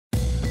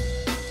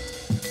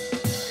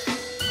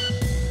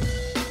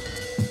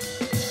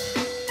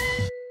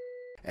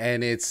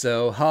And it's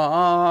so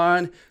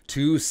hard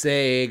to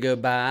say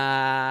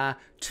goodbye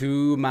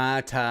to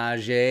my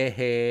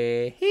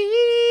Tajae.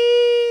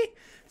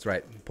 That's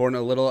right. Pouring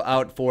a little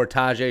out for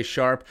Tajae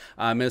Sharpe.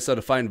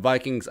 Minnesota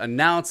Vikings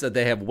announced that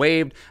they have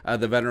waived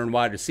the veteran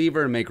wide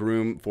receiver to make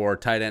room for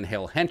tight end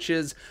Hale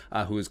Henches,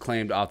 who was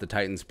claimed off the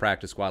Titans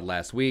practice squad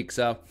last week.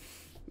 So,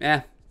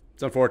 it's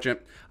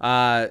unfortunate.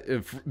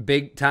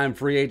 Big-time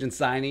free agent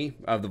signee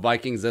of the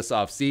Vikings this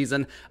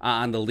offseason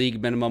on the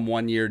league minimum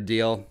 1-year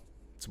deal.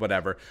 It's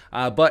whatever.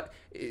 But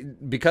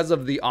because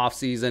of the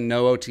offseason,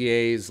 no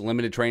OTAs,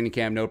 limited training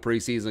camp, no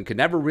preseason, could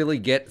never really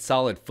get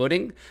solid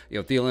footing.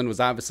 Thielen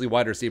was obviously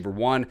wide receiver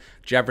 1.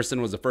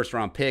 Jefferson was a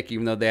first-round pick,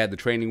 even though they had the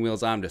training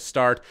wheels on to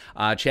start.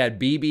 Chad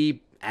Beebe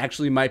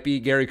actually might be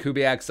Gary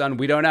Kubiak's son.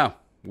 We don't know.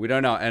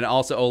 And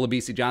also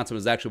Olabisi Johnson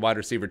was actually wide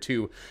receiver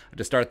 2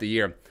 to start the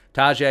year.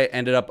 Tajae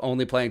ended up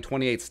only playing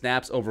 28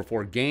 snaps over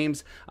 4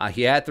 games.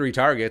 He had 3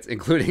 targets,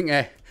 including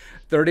a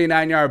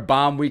 39-yard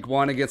bomb week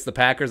 1 against the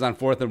Packers on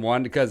 4th and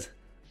 1 because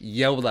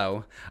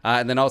YOLO.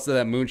 And then also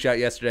that moonshot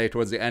yesterday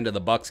towards the end of the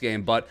Bucks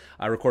game, but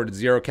recorded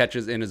 0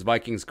 catches in his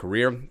Vikings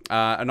career.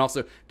 And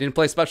also didn't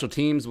play special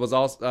teams,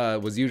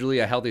 was usually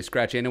a healthy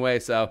scratch anyway,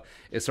 so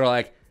it's sort of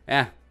like,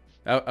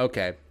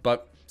 okay.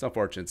 But it's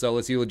unfortunate. So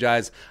let's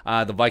eulogize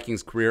the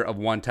Vikings career of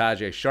one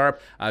Tajae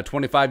Sharpe.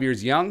 25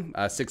 years young,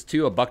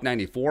 6'2",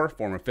 $194,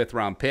 former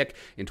 5th-round pick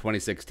in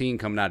 2016,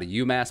 coming out of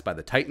UMass by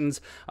the Titans.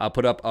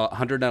 Put up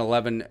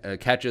 111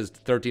 catches,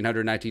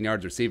 1,319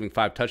 yards receiving,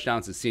 5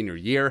 touchdowns his senior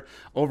year.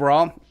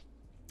 Overall,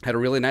 had a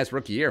really nice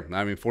rookie year.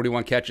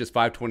 41 catches,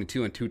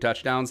 522, and 2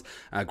 touchdowns.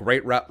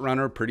 Great route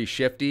runner, pretty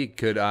shifty,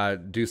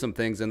 could do some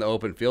things in the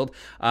open field.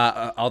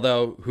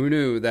 Although, who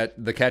knew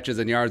that the catches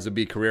and yards would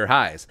be career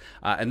highs?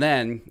 And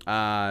then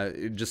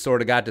just sort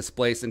of got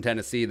displaced in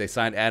Tennessee. They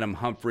signed Adam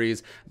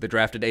Humphries. They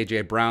drafted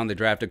A.J. Brown. They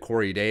drafted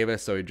Corey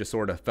Davis. So he just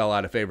sort of fell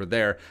out of favor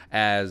there.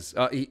 As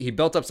he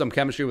built up some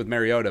chemistry with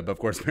Mariota, but of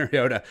course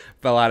Mariota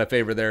fell out of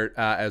favor there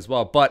as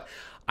well. But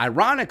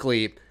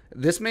ironically,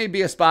 this may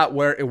be a spot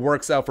where it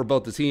works out for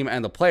both the team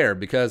and the player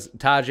because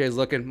Tajae is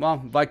looking, well,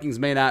 Vikings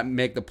may not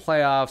make the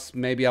playoffs.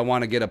 Maybe I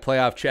want to get a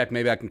playoff check.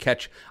 Maybe I can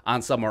catch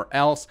on somewhere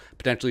else,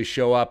 potentially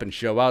show up and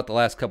show out the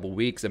last couple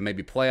weeks and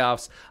maybe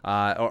playoffs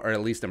or at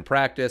least in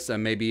practice,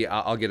 and maybe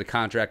I'll get a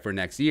contract for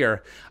next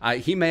year.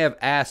 He may have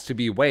asked to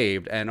be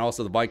waived, and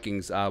also the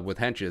Vikings with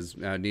Henches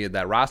needed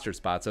that roster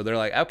spot. So they're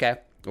like, okay,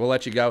 we'll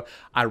let you go.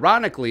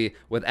 Ironically,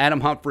 with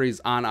Adam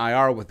Humphries on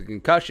IR with a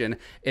concussion,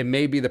 it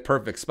may be the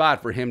perfect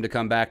spot for him to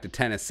come back to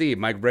Tennessee.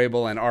 Mike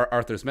Vrabel and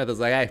Arthur Smith is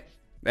like,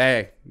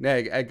 hey,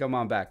 come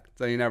on back.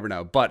 So you never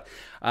know. But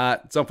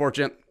it's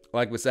unfortunate.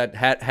 Like we said,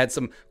 had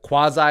some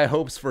quasi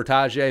hopes for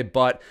Tajae,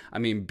 but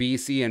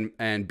BC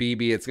and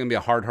BB, it's going to be a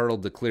hard hurdle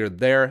to clear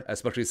there,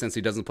 especially since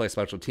he doesn't play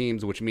special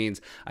teams, which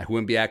means he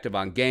wouldn't be active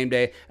on game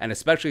day, and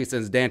especially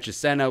since Dan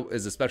Chisena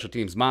is a special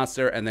teams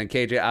monster, and then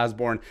KJ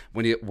Osborne,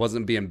 when he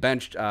wasn't being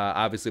benched,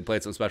 obviously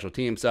played some special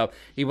teams, so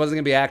he wasn't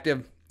going to be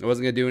active. It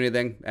wasn't going to do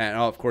anything, and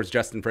of course,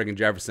 Justin friggin'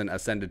 Jefferson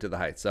ascended to the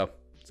heights, so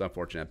it's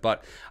unfortunate.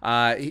 But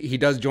he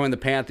does join the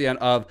pantheon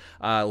of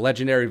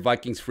legendary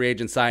Vikings free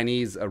agent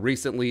signees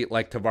recently,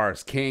 like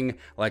Tavares King,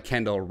 like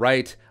Kendall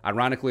Wright,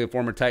 ironically a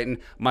former Titan,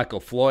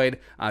 Michael Floyd,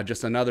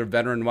 just another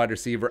veteran wide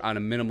receiver on a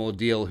minimal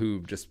deal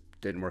who just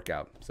didn't work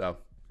out. So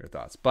your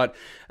thoughts. But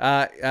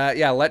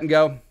letting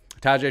go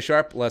Tajae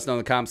Sharpe. Let us know in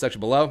the comment section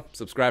below.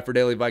 Subscribe for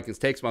daily Vikings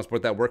takes. Want to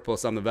support that work,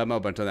 post on the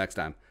Venmo. But until next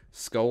time,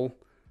 Skull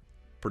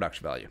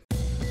Production Value.